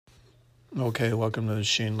Okay, welcome to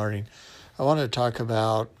Machine Learning. I want to talk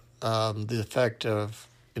about the effect of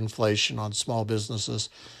inflation on small businesses.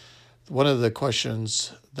 One of the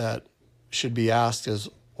questions that should be asked is,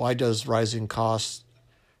 why does rising costs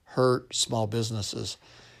hurt small businesses?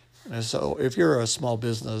 And so if you're a small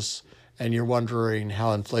business and you're wondering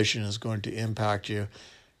how inflation is going to impact you,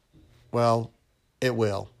 well, it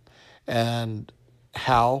will. And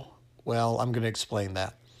how? Well, I'm going to explain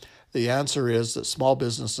that. The answer is that small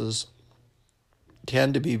businesses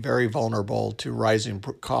tend to be very vulnerable to rising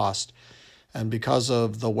cost. And because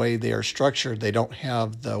of the way they are structured, they don't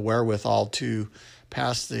have the wherewithal to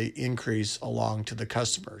pass the increase along to the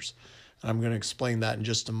customers. And I'm going to explain that in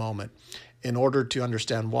just a moment. In order to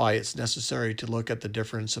understand why, it's necessary to look at the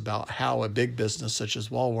difference about how a big business such as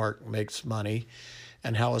Walmart makes money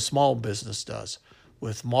and how a small business does.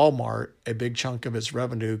 With Walmart, a big chunk of its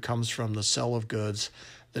revenue comes from the sale of goods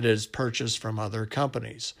that is purchased from other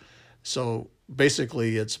companies. So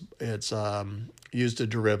basically, it's used a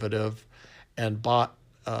derivative and bought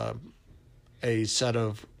a set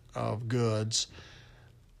of goods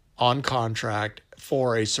on contract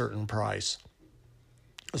for a certain price.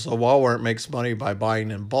 So Walmart makes money by buying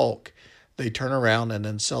in bulk. They turn around and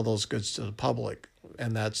then sell those goods to the public,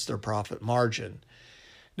 and that's their profit margin.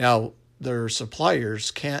 Now, their suppliers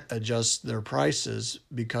can't adjust their prices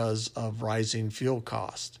because of rising fuel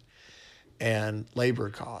cost and labor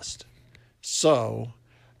cost. So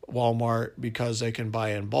Walmart, because they can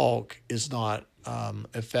buy in bulk, is not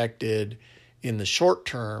affected in the short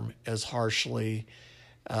term as harshly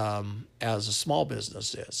as a small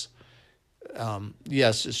business is.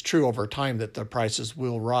 Yes, it's true over time that the prices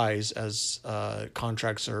will rise as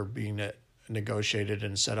contracts are being negotiated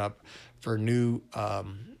and set up for new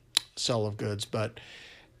sale of goods, but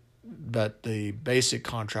the basic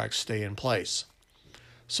contracts stay in place.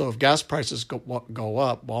 So if gas prices go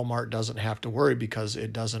up, Walmart doesn't have to worry because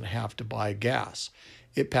it doesn't have to buy gas.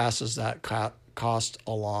 It passes that cost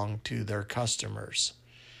along to their customers.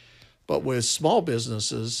 But with small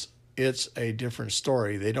businesses, it's a different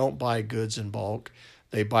story. They don't buy goods in bulk.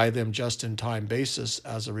 They buy them just-in-time basis.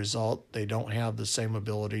 As a result, they don't have the same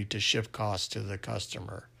ability to shift costs to the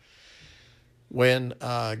customer. When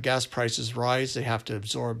gas prices rise, they have to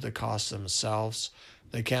absorb the costs themselves.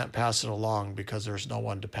 They can't pass it along because there's no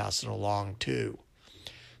one to pass it along to.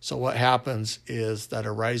 So what happens is that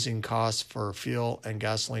a rising cost for fuel and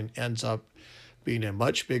gasoline ends up being a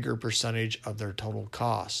much bigger percentage of their total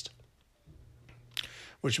cost,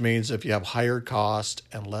 which means if you have higher cost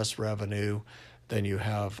and less revenue, then you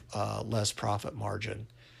have less profit margin.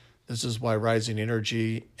 This is why rising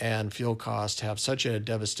energy and fuel costs have such a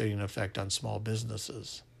devastating effect on small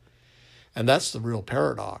businesses. And that's the real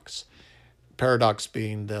paradox. Paradox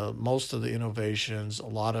being most of the innovations, a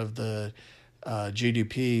lot of the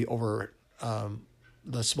GDP over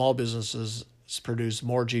the small businesses produce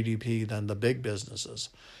more GDP than the big businesses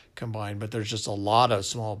combined, but there's just a lot of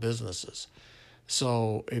small businesses.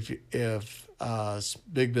 So if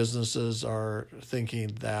big businesses are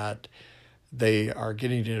thinking that they are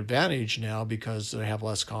getting an advantage now because they have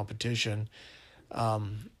less competition,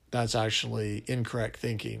 that's actually incorrect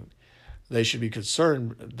thinking. They should be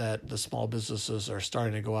concerned that the small businesses are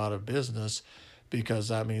starting to go out of business because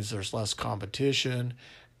that means there's less competition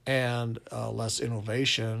and less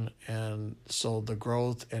innovation. And so the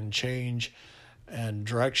growth and change and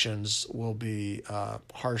directions will be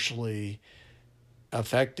harshly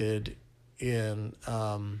affected in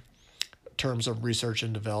terms of research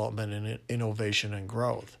and development and innovation and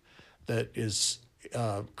growth that is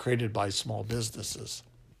created by small businesses.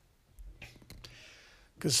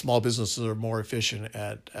 Because small businesses are more efficient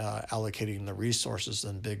at allocating the resources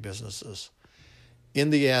than big businesses.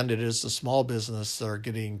 In the end, it is the small business that are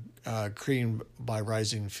getting creamed by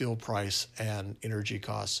rising fuel price and energy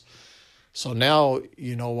costs. So now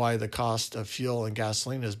you know why the cost of fuel and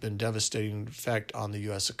gasoline has been devastating effect on the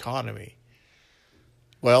U.S. economy.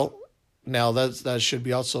 Well, now that should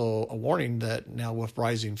be also a warning that now with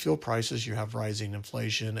rising fuel prices, you have rising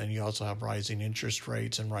inflation and you also have rising interest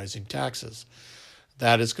rates and rising taxes.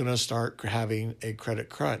 That is going to start having a credit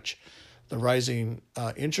crunch. The rising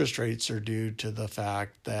interest rates are due to the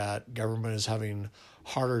fact that government is having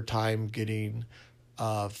harder time getting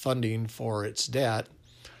funding for its debt,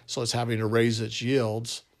 so it's having to raise its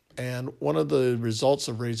yields. And one of the results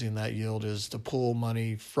of raising that yield is to pull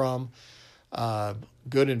money from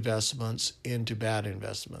good investments into bad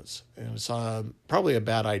investments. And it's probably a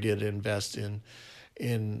bad idea to invest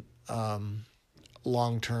in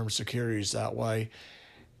long-term securities that way,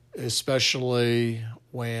 especially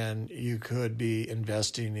when you could be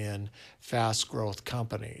investing in fast growth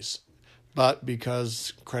companies. But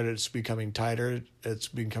because credit's becoming tighter, it's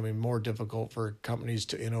becoming more difficult for companies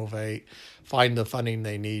to innovate, find the funding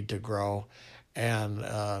they need to grow,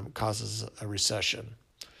 and causes a recession.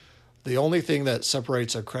 The only thing that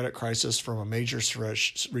separates a credit crisis from a major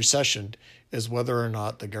recession is whether or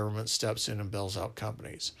not the government steps in and bails out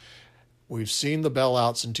companies. We've seen the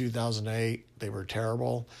bailouts in 2008. They were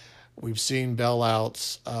terrible. We've seen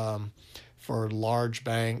bailouts for large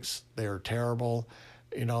banks. They are terrible.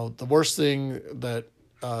 The worst thing that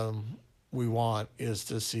we want is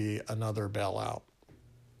to see another bailout.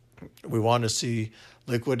 We want to see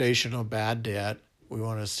liquidation of bad debt. We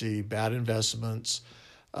want to see bad investments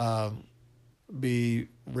be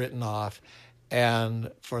written off, and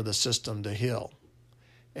for the system to heal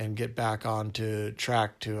and get back onto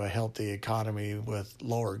track to a healthy economy with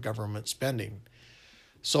lower government spending.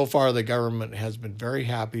 So far, the government has been very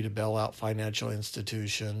happy to bail out financial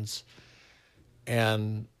institutions.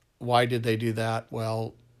 And why did they do that?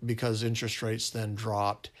 Well, because interest rates then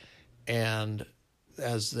dropped. And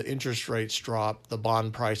as the interest rates dropped, the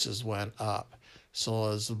bond prices went up. So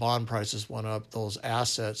as the bond prices went up, those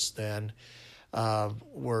assets then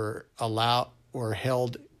were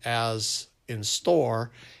held as in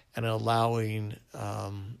store, and allowing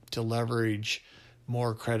to leverage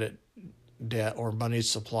more credit debt or money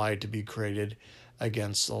supply to be created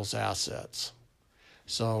against those assets.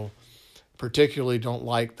 So particularly don't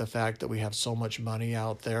like the fact that we have so much money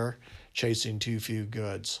out there chasing too few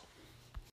goods.